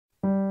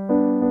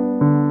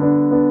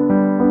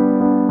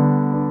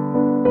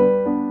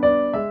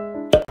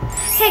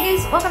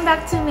Welcome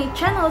back to my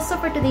channel. So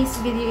for today's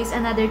video is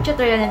another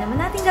tutorial na naman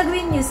natin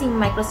gagawin using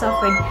Microsoft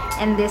Word.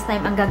 And this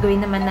time, ang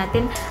gagawin naman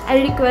natin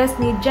ay request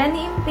ni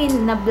Jenny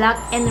Empin na black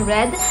and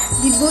red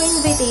debut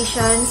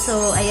invitation.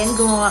 So ayan,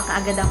 gumawa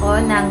kaagad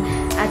ako ng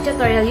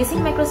tutorial using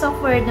Microsoft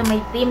Word na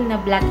may theme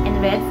na black and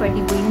red for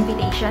debut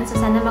invitation.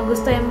 So sana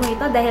magustuhan mo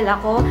ito dahil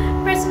ako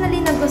personally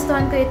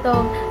nagustuhan ko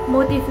itong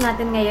motif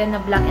natin ngayon na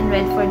black and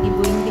red for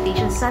debut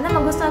invitation. So sana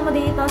magustuhan mo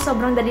din ito.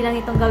 Sobrang dali lang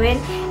itong gawin.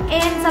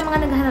 And sa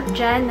mga naghahanap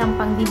dyan ng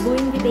pang debut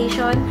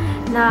invitation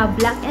na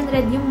black and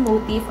red yung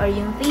motif or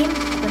yung theme,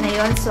 ito na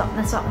yun, swak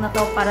na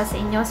to para sa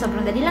inyo.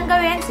 Sobrang dali lang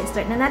gawin. So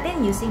start na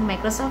natin using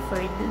Microsoft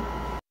Word.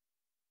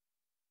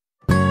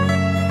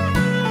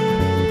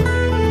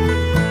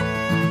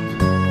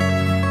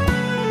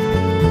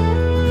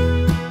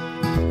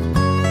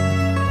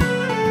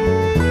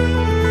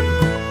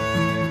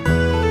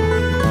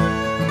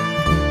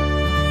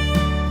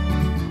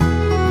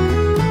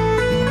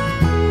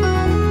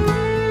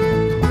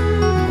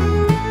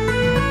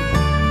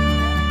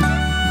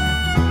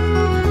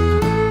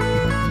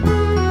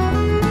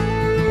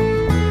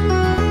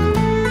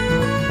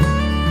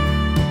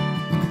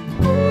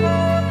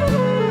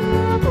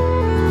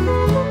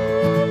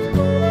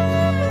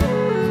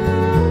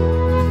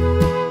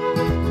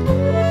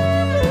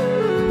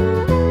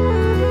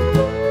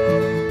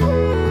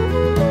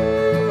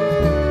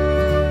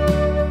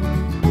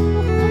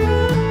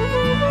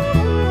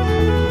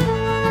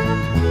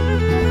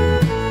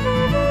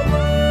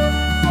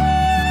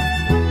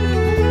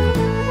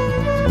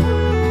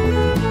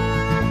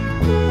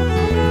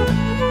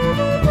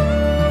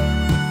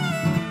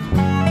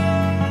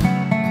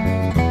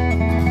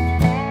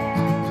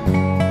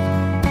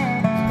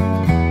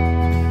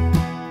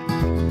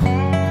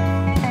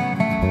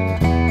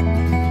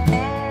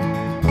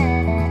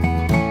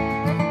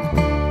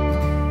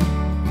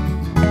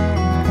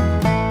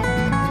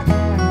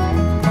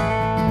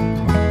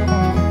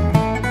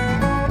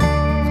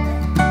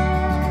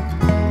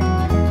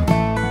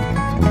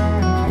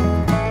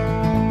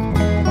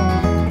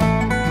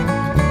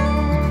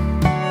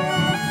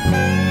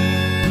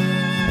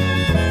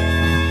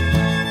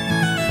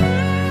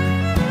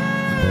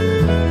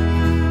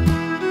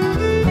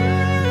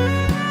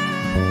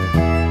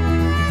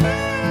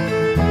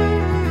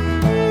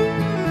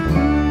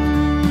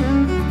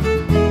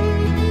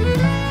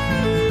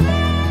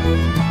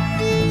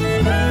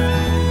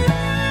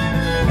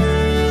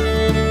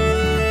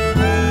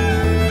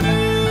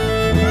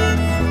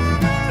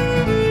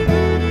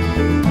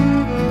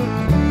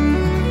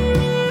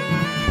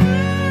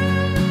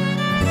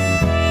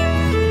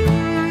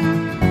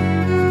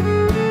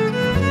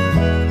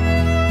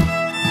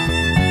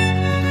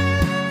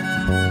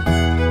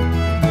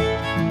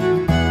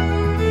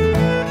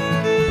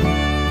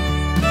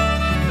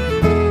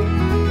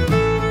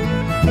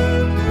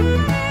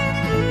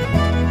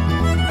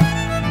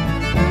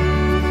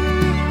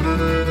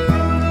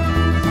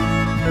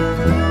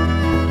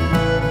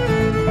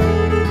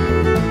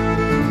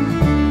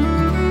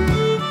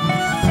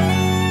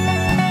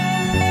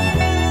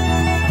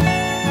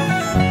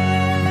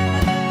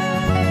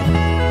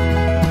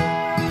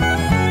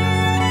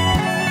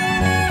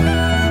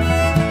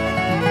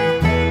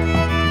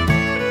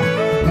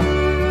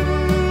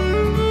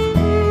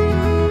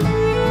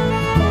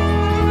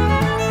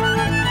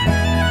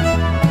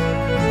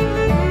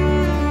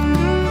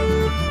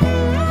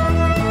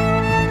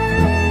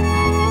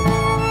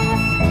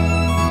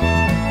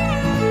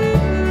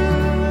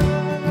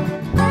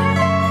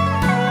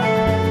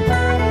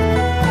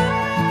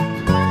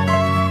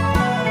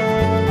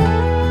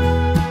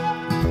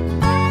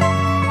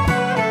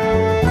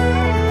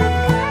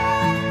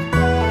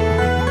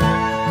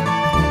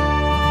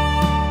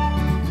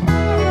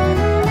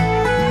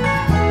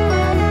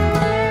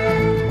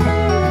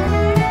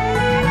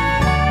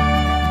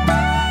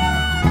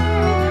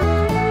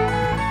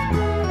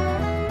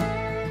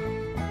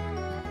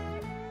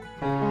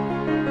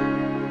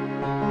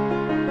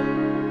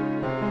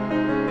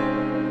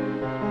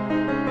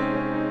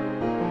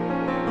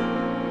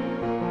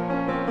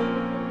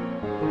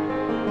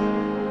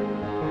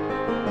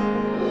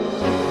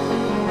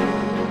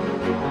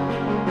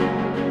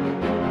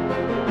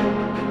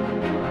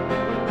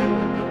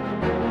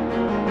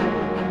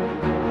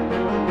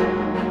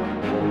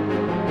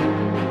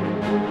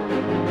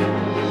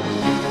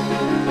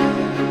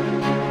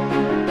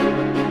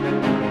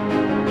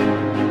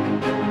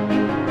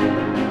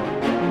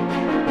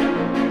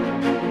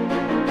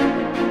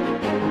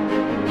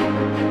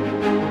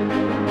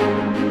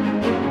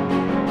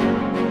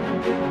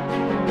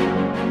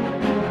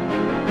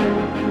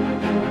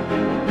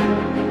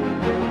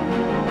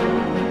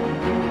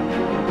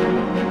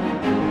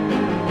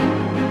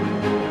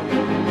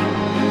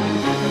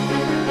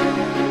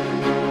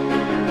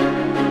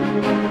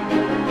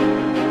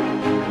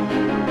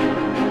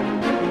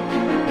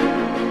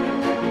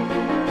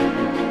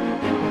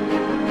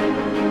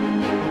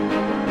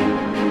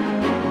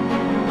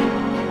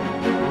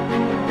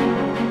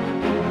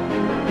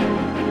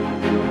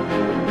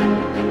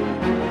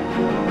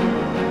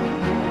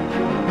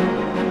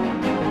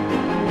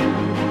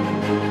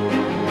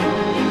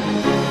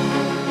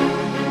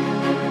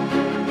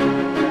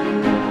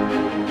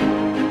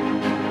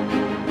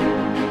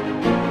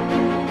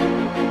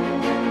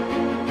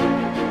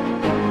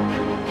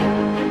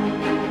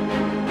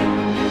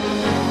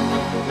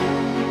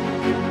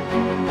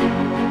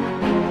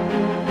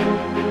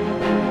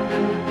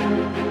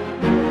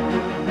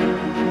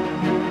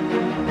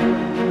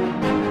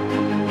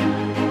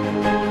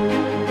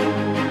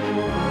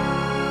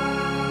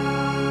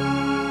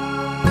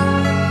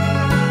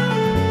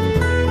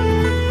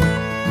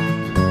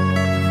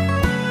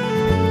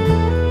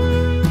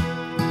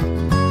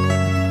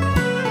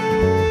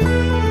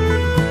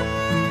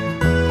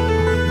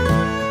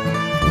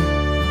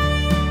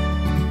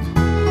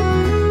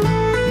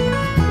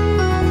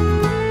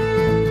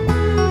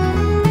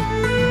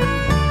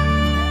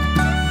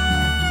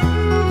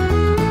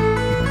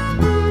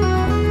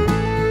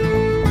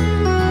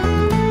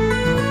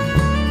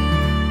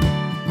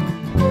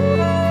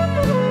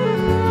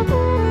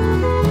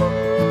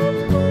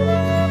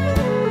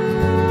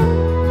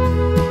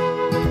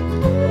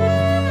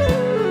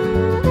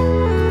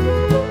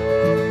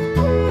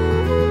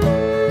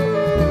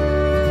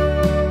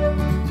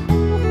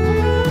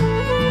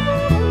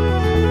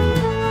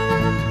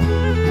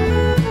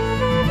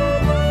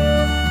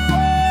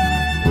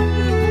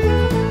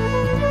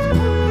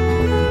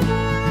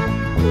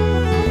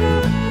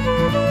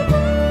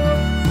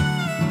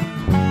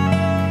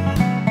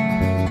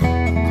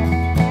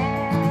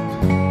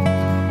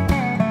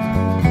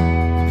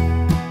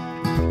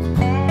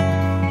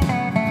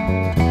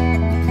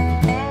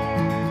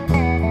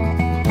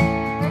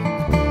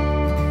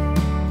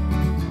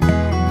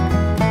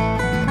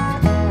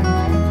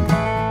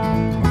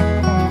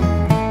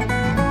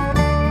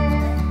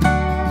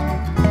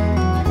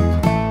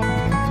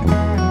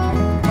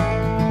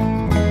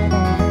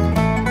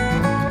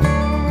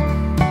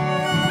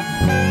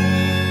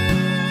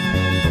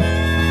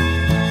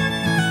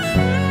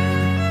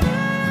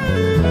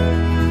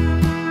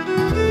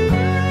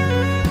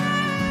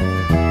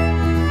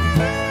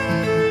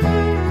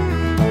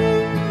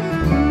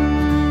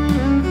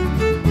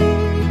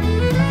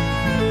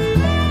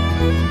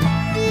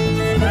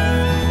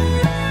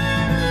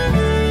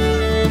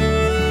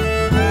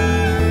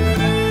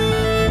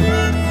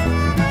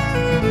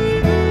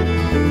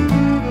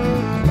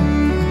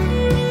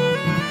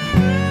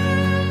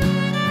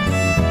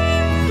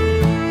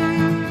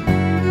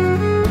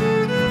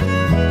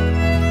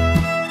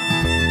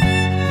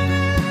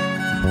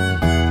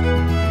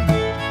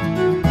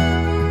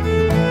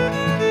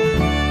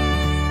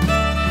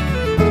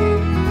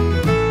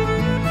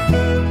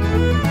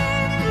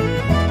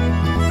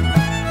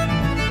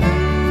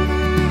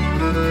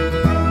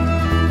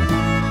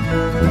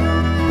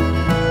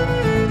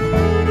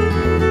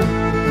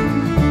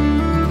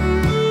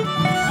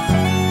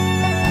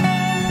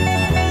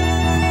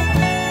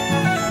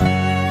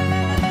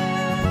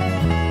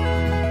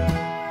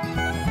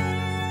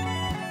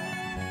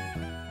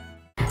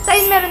 So,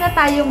 ayun, meron na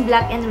tayong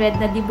black and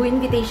red na debut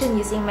invitation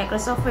using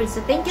Microsoft Word.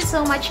 So, thank you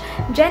so much,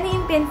 Jenny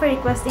Empin, for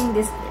requesting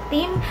this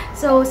theme.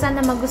 So,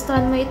 sana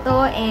magustuhan mo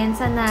ito and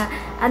sana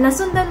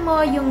nasundan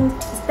mo yung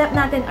step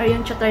natin or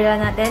yung tutorial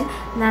natin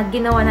na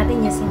ginawa natin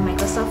using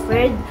Microsoft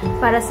Word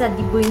para sa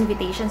debut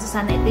invitation. So,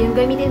 sana ito yung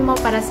gamitin mo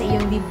para sa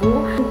iyong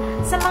debut.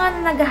 Sa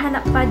mga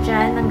naghahanap pa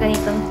dyan ng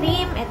ganitong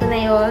theme, ito na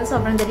yun.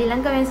 Sobrang dali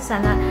lang gawin. So,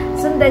 sana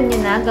sundan nyo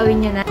na,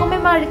 gawin nyo na. Kung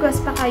may mga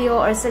request pa kayo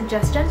or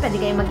suggestion,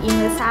 pwede kayo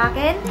mag-email sa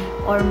akin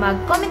or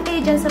mag-comment kayo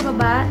dyan sa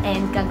baba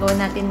and gagawin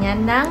natin yan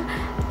ng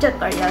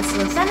tutorial.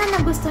 So, sana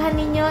nagustuhan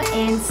ninyo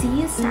and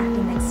see you sa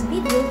ating next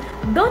video.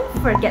 Don't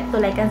forget to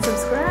like and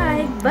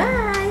subscribe.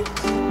 Bye!